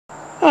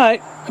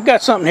Alright, I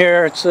got something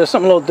here. It's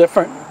something a little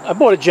different. I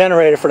bought a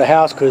generator for the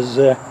house because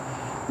the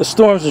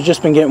storms have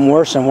just been getting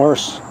worse and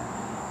worse.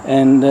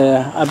 And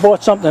I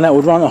bought something that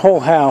would run the whole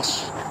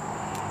house.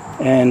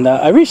 And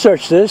I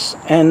researched this,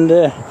 and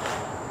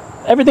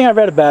everything I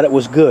read about it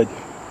was good.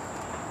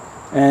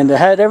 And it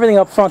had everything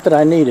up front that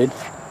I needed.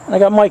 And I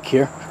got Mike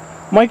here.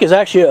 Mike is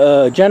actually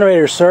a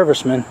generator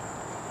serviceman,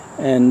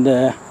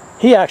 and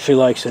he actually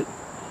likes it.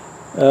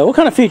 What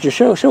kind of features?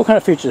 Show what kind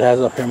of features it has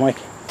up here, Mike.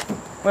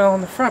 Well,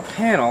 on the front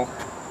panel,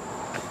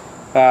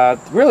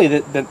 really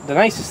the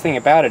nicest thing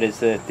about it is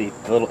the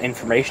little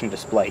information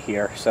display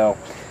here. So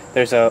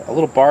there's a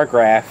little bar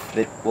graph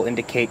that will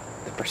indicate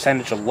the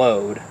percentage of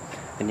load.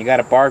 Then you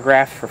got a bar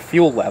graph for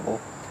fuel level.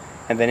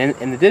 And then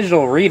in the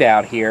digital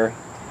readout here,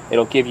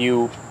 it'll give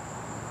you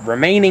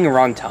remaining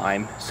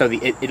runtime. So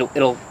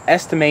it'll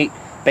estimate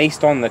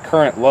based on the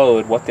current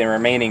load what the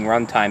remaining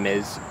runtime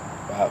is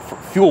for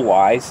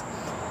fuel-wise.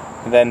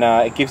 And then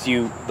it gives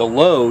you the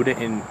load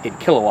in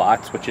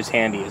kilowatts, which is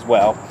handy as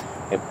well.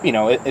 It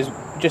is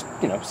just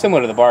similar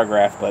to the bar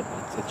graph, but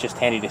it's just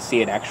handy to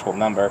see an actual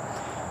number.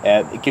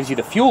 It gives you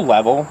the fuel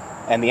level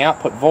and the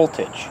output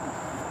voltage,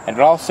 and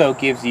it also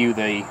gives you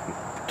the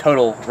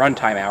total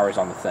runtime hours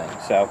on the thing.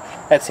 So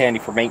that's handy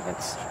for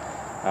maintenance.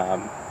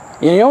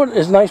 You know what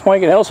is nice,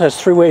 Mike? It also has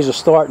 3 ways of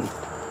starting.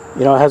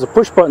 It has a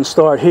push button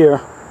start here,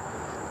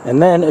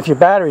 and then if your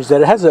battery's dead,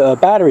 it has a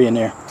battery in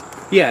there.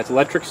 Yeah, it's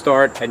electric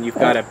start, and you've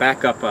got a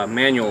backup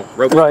manual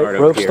rope start over here. Right,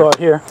 rope start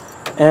here.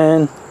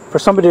 And for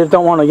somebody that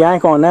don't want to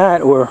yank on that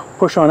or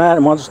push on that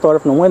and wants to start it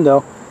from the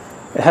window,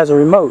 it has a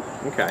remote.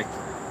 Okay.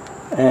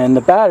 And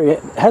the battery,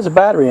 it has a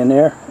battery in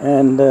there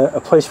and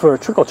a place for a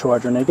trickle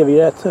charger, and they give you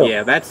that too.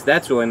 Yeah,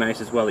 that's really nice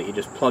as well, that you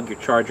just plug your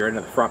charger into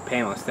the front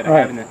panel instead of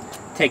having to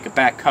take a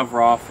back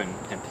cover off and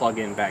plug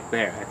in back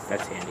there.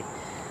 That's handy.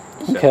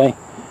 So. Okay.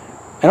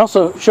 And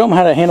also, show them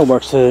how the handle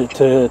works to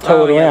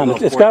tow it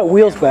around. It's got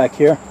wheels back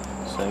here.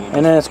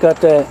 And then it's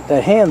got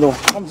that handle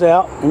comes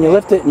out, and you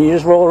lift it, and you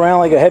just roll around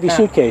like a heavy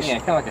suitcase. Yeah,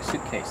 kind of like a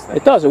suitcase thing.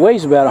 It does. It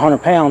weighs about 100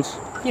 pounds.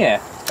 Yeah,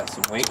 got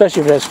some weight.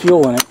 Especially if it has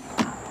fuel in it.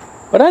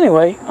 But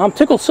anyway, I'm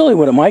tickled silly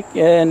with it, Mike.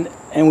 And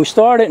we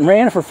started and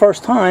ran it for the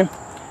first time.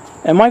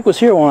 And Mike was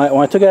here when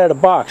I took it out of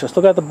the box. I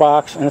still got the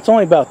box, and it's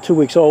only about 2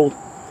 weeks old.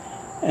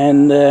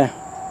 And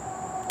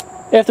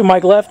after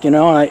Mike left, and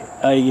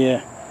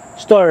I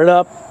started it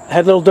up. I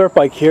had a little dirt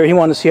bike here. He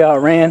wanted to see how it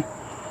ran,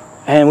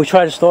 and we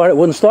tried to start it. It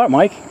wouldn't start,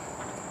 Mike.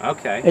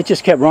 Okay. It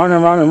just kept running.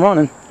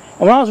 And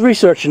when I was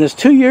researching this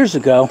 2 years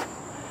ago,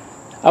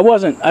 I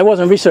wasn't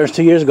researching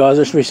 2 years ago. I was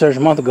just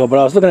researching a month ago. But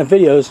I was looking at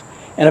videos,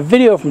 and a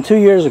video from 2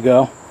 years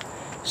ago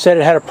said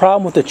it had a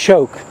problem with the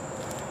choke.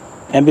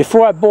 And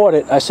before I bought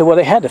it, I said, well,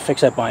 they had to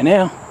fix that by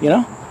now,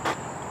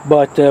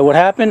 But what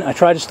happened? I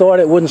tried to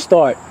start it. It wouldn't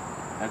start.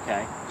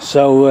 Okay.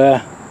 So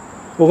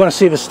we're going to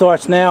see if it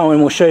starts now, and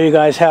we'll show you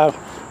guys how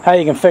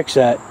you can fix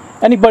that.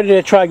 Anybody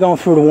that tried going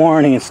through the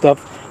warranty and stuff,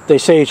 they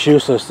say it's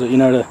useless.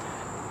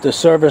 The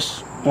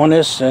service on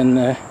this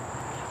and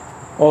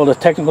all the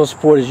technical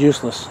support is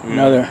useless.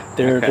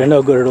 They're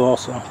no good at all.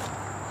 So, all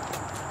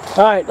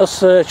right, let's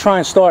try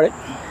and start it.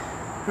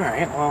 All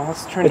right. Well,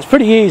 let's turn. It's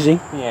pretty easy.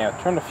 Yeah,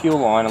 turn the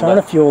fuel on. Turn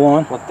the fuel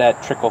on. Let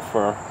that trickle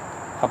for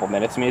a couple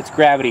minutes. I mean, it's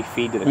gravity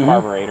feed to the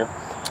carburetor.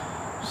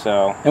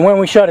 So. And when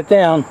we shut it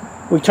down,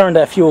 we turned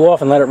that fuel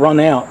off and let it run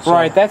out. So.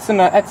 Right. That's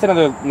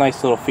another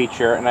nice little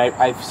feature, and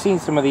I've seen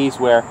some of these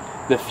where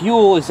the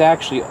fuel is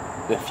actually.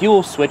 The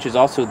fuel switch is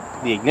also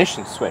the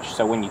ignition switch.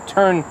 So when you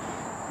turn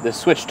the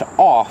switch to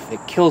off, it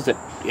kills the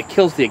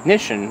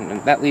ignition,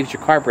 and that leaves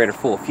your carburetor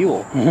full of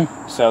fuel.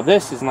 So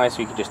this is nice.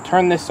 You can just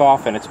turn this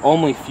off, and it's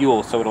only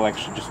fuel, so it'll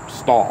actually just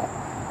stall.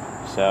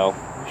 So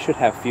we should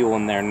have fuel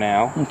in there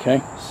now.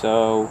 Okay.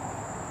 So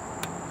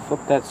flip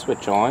that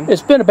switch on.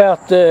 It's been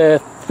about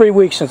 3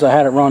 weeks since I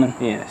had it running.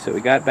 Yeah. So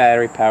we got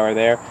battery power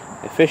there.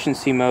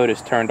 Efficiency mode is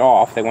turned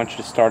off. They want you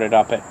to start it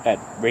up at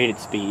rated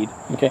speed.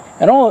 Okay,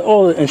 and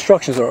all the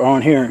instructions are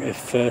on here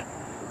if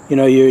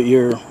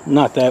you're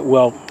not that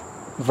well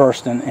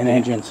versed in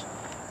engines.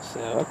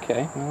 So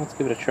okay, well, let's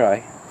give it a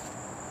try.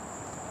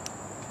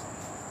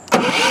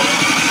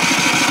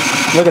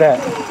 Look at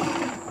that,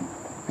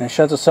 and it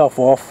shuts itself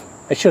off.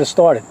 It should have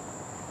started.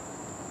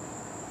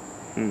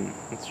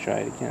 Let's try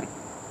it again.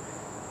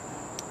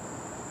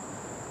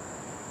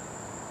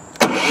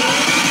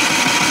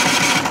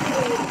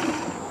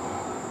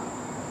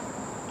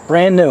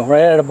 Brand new,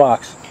 right out of the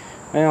box.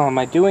 Well, am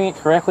I doing it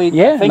correctly?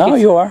 Yeah, no,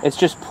 you are. It's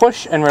just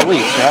push and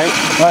release, right?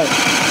 Right.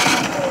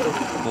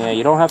 Yeah,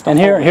 you don't have to. And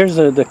here's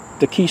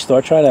the key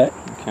start. Try that.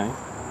 Okay.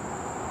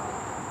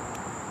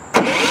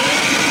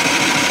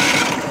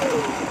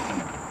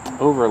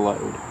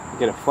 Overload. You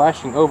get a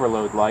flashing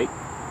overload light.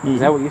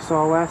 Is that what you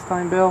saw last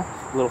time, Bill?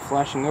 A little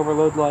flashing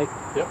overload light.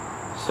 Yep.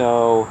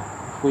 So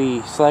if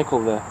we cycle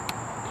the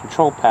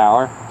control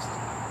power,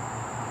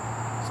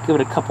 let's give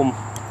it a couple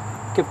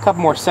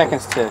more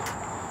seconds to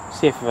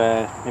see if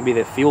maybe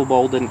the fuel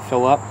bowl didn't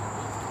fill up.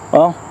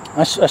 Well,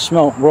 I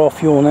smell raw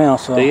fuel now,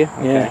 so. Do you?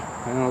 Okay. Yeah.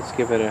 Well, let's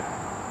give it a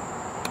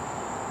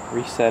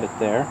reset it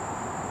there.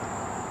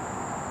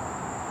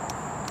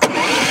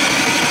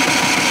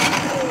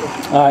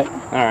 Alright.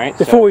 Alright.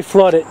 Before we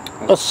flood it,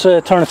 let's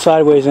turn it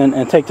sideways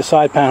and take the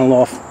side panel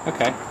off.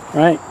 Okay.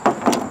 Right.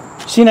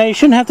 See, now you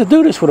shouldn't have to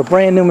do this with a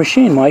brand new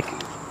machine, Mike.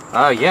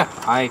 Yeah.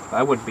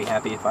 I wouldn't be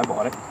happy if I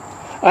bought it.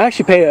 I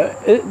actually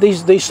paid,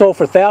 these sold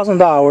for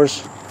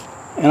 $1,000,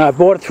 and I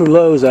bought it through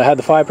Lowe's. I had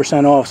the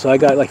 5% off, so I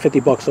got like 50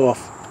 bucks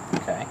off.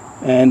 Okay.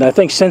 And I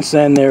think since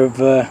then they've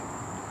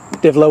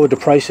lowered the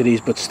price of these,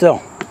 but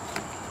still,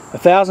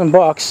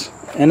 $1,000.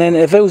 And then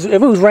if it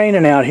was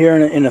raining out here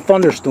in a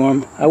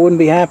thunderstorm, I wouldn't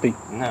be happy.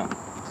 No.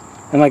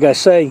 And like I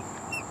say,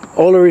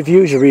 all the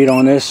reviews you read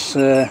on this,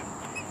 you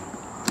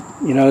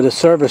know, the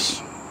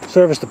service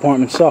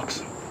department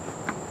sucks.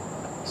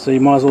 So you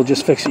might as well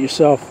just fix it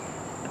yourself.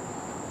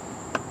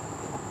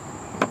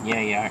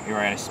 Yeah, you're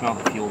right. I smell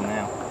the fuel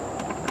now.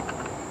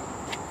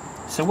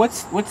 So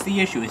what's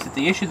the issue? Is it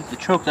the issue that the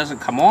choke doesn't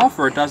come off,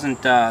 or it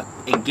doesn't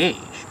engage?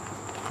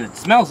 It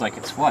smells like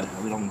it's flooded.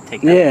 We don't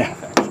take that into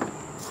effect.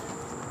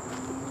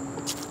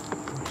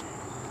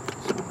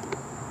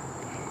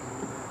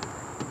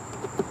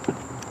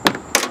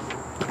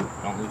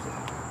 Don't lose it.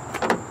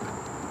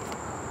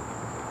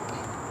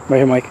 Right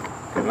here, Mike.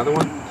 Got another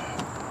one?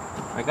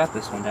 I got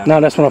this one down. No,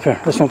 that's one up here.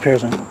 This one up here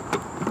is in.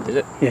 Is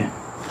it? Yeah.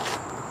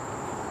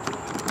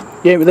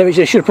 Yeah, but they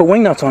should have put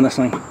wing nuts on this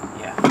thing.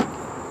 Yeah.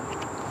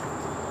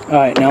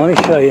 Alright, now let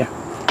me show you.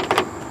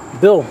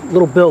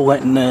 Little Bill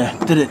went and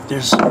did it.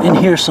 There's in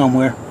here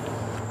somewhere.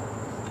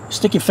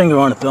 Stick your finger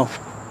on it, Bill.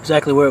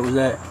 Exactly where it was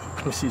at.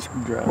 Let's see,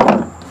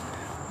 screwdriver.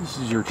 This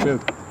is your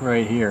choke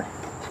right here.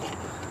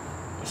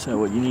 So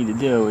what you need to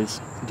do is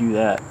do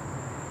that.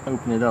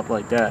 Open it up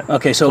like that.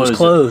 Okay, so it was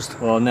closed.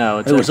 Well, no,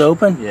 it was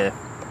open? Yeah.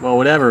 Well,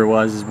 whatever it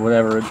was is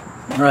whatever.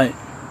 Right.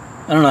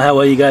 I don't know how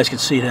well you guys could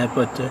see that,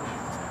 but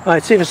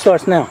alright, see if it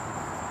starts now.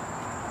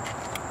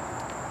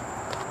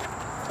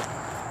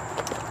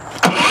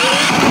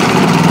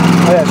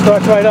 Oh yeah, it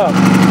starts right up.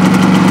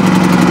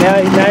 Now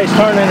he's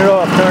turning it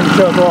off, turning the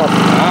choke off.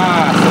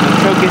 Ah, so the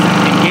choke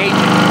isn't engaging.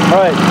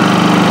 Right.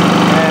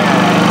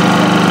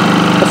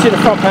 Let's see the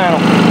front panel.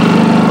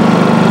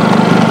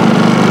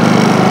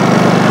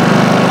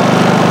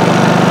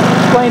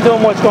 Explain to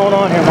him what's going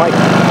on here, Mike.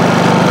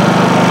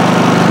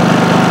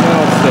 Well,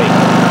 let's see.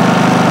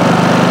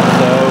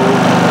 So,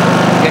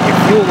 you got your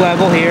fuel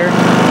level here,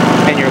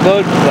 and your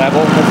load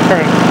level. Let's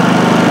turn,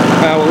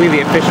 we'll leave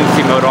the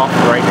efficiency mode off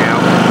for right now.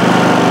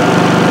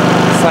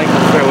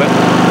 Cycle through it.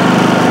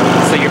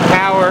 So your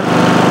power,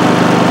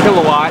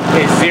 kilowatt,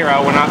 is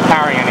 0. We're not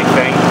powering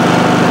anything.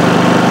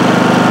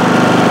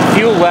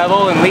 Fuel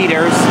level in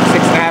liters,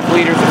 6.5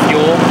 liters of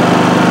fuel.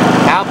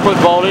 Output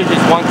voltage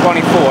is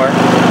 124.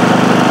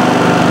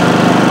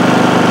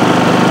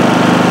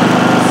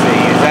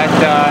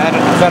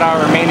 Is that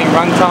our remaining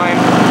runtime,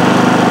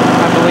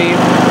 I believe?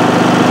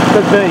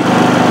 Could be.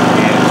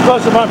 Yeah. It's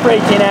supposed to run for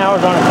 18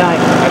 hours on a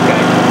tank. Okay.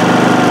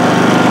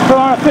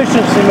 Put on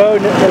efficiency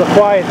mode and it'll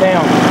quiet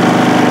down.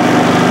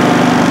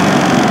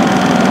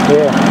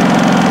 Yeah.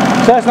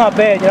 So that's not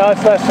bad, you know,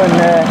 it's less than,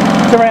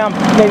 it's around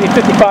maybe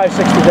 55,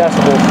 60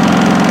 decibels.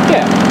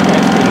 Yeah,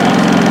 that's pretty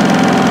nice.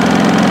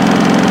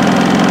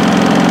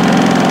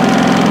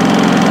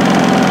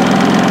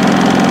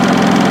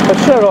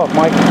 Let's shut it off,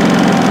 Mike.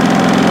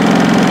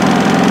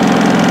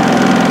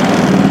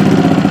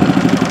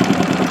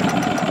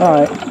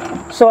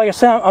 Alright, so like I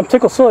said, I'm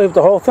tickled silly with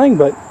the whole thing,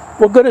 but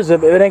what good is it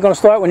if it ain't going to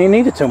start when you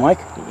need it to, Mike?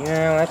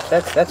 Yeah,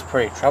 that's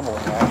pretty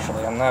troubling,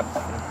 actually. I'm not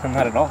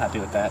at all happy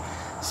with that.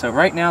 So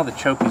right now the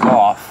choke is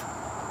off.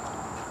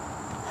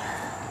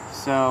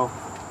 So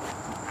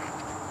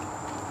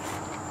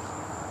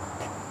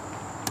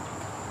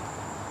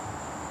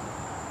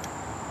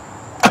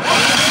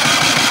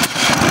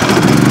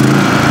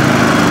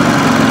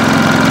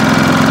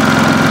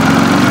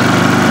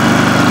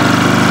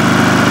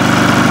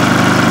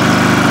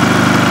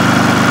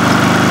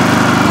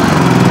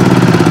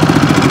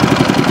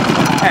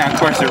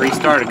it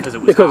restarted because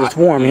it was hot. It's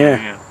warm,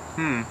 yeah.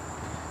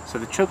 So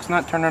the choke's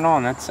not turning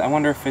on. I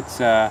wonder if it's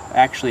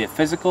actually a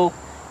physical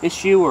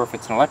issue or if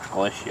it's an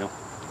electrical issue.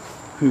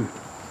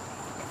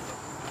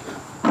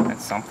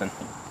 That's something.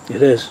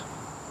 It is.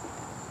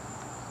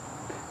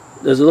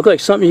 Does it look like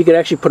something you could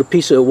actually put a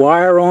piece of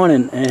wire on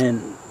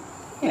and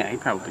yeah, you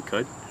probably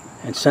could.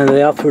 And send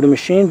it out through the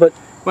machine, but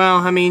well,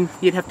 I mean,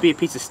 you'd have to be a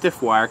piece of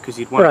stiff wire because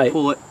you'd want to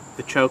pull it,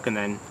 the choke, and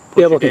then push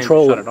be able it to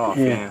control shut it off.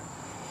 Yeah.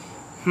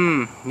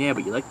 Yeah,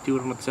 but you like to do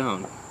it on its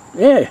own.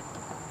 Yeah.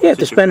 Yeah, if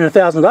they're spending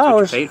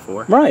 $1,000. Paid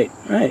for. Right,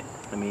 right.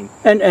 I mean,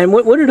 and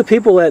what do the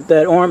people that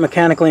aren't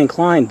mechanically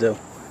inclined do?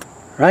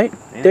 Right?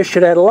 Yeah. They're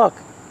shit out of luck.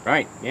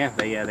 Right. Yeah.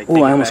 They take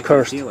Ooh, I it almost back to the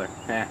cursed. dealer.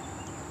 Yeah.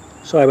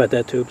 Sorry about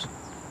that, Tubes.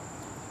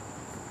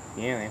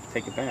 Yeah, they have to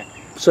take it back.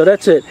 So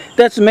that's it.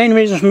 That's the main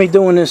reason for me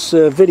doing this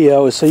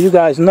video, is so you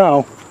guys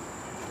know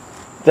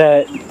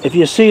that if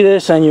you see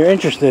this and you're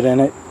interested in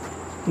it,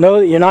 know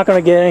that you're not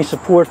going to get any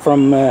support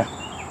from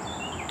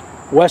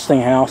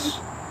Westinghouse.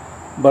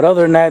 But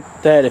other than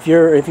that if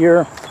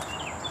you're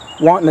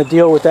wanting to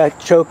deal with that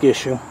choke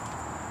issue,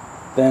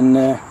 then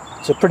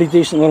it's a pretty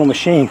decent little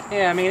machine.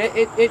 Yeah, I mean,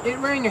 it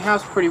ran your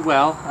house pretty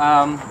well.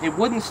 It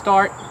wouldn't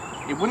start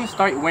it wouldn't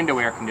start your window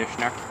air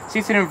conditioner. See,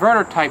 it's an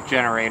inverter type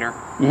generator,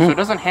 so it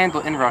doesn't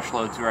handle inrush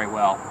loads very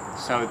well.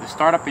 So the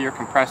startup of your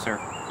compressor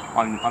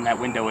on that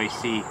window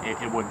AC,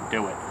 it wouldn't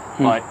do it.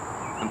 But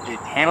it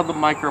handled the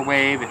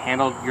microwave, it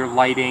handled your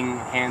lighting,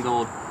 it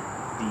handled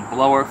the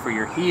blower for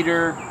your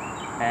heater,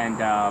 and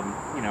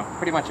you know,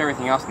 pretty much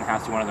everything else in the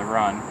house you wanted to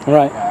run.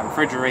 Right.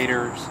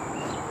 Refrigerators,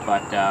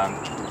 but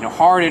you know,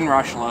 hard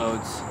inrush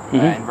loads,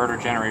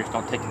 inverter generators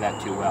don't take to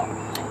that too well.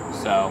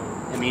 So,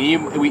 I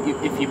mean,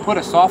 if you put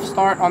a soft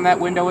start on that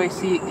window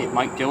AC, it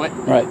might do it.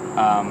 Right.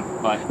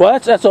 But well,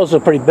 that's also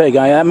pretty big.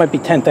 That might be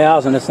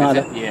 10,000. It's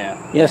not. Yeah,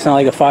 it's not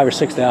like a 5,000 or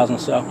 6,000.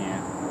 So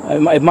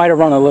yeah, it might have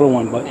run a little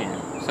one, but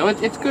yeah. So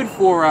it's good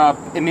for. I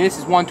mean, this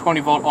is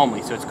 120 volt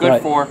only, so it's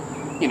good for,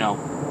 you know,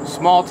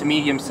 small to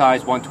medium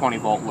sized 120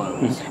 volt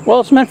loads.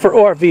 Well, it's meant for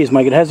RVs,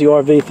 Mike. It has the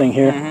RV thing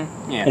here,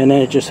 yeah, and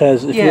then it just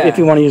has if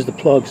you want to use the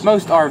plugs.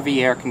 Most RV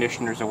air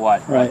conditioners are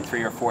what, right,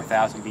 3,000 or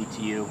 4,000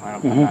 BTU.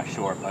 I'm not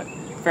sure, but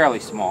fairly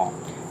small.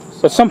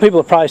 So. But some people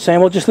are probably saying,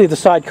 well, just leave the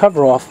side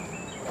cover off.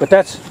 But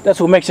that's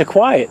what makes it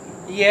quiet.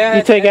 Yeah.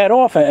 You take that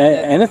off,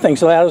 and the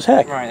thing's loud as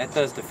heck. Right. That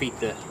does defeat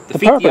the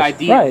purpose.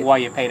 idea of why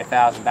you paid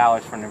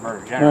 $1,000 for an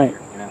inverter generator.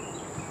 Right. You know.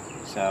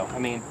 So I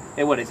mean,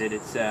 what is it?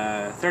 It's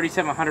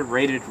 3,700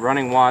 rated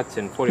running watts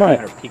and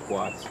 4,500 peak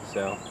watts.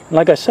 So.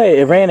 Like I say,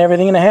 it ran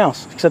everything in the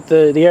house except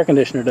the air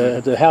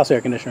conditioner, the house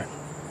air conditioner.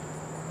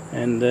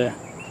 And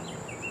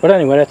but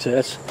anyway, that's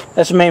it.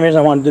 That's the main reason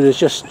I want to do this,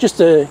 just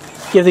to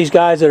give these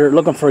guys that are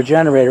looking for a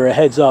generator a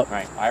heads up.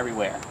 Right, buyer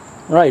beware.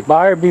 Right,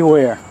 buyer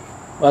beware.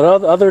 But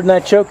other than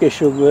that choke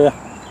issue,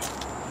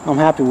 I'm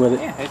happy with it.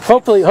 Yeah,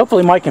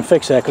 hopefully Mike can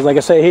fix that, because like I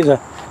say, he's a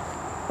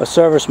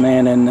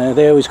serviceman, and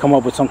they always come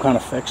up with some kind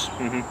of fix.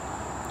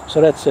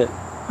 So that's it.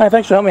 All right,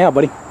 thanks for helping me out,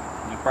 buddy.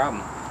 No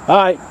problem. All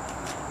right.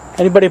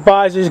 Anybody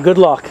buys these, good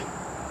luck.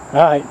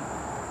 All right.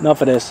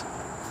 Enough of this.